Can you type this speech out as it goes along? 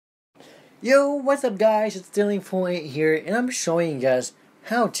Yo, what's up guys, it's Dylan48 here, and I'm showing you guys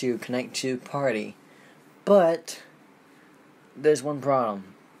how to connect to party. But, there's one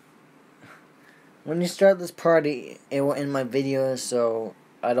problem. When you start this party, it will end my video, so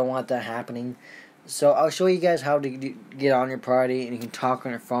I don't want that happening. So I'll show you guys how to get on your party, and you can talk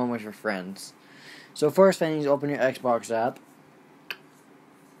on your phone with your friends. So first thing is open your Xbox app.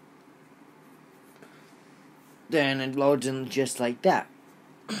 Then it loads in just like that.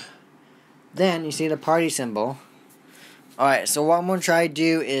 Then you see the party symbol. Alright, so what I'm going to try to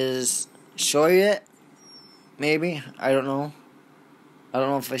do is show you it. Maybe. I don't know. I don't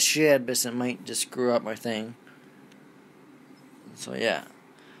know if I should, but it might just screw up my thing. So yeah.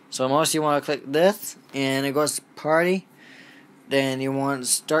 So mostly you want to click this, and it goes to party. Then you want to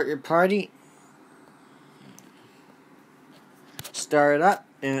start your party. Start it up,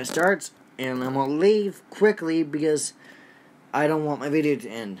 and it starts. And I'm going to leave quickly because I don't want my video to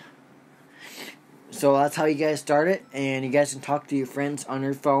end. So that's how you guys start it, and you guys can talk to your friends on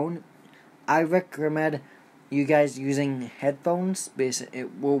your phone. I recommend you guys using headphones because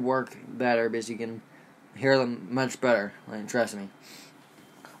it will work better because you can hear them much better. Like, trust me.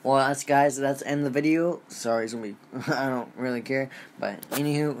 Well, that's the end of the video. Sorry, it's gonna be I don't really care, but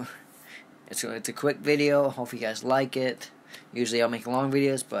anywho, it's a quick video. Hope you guys like it. Usually I'll make long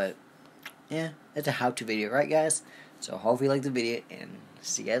videos, but yeah, it's a how-to video, right guys? So hope you like the video, and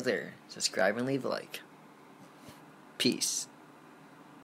see you guys there. Subscribe and leave a like. Peace.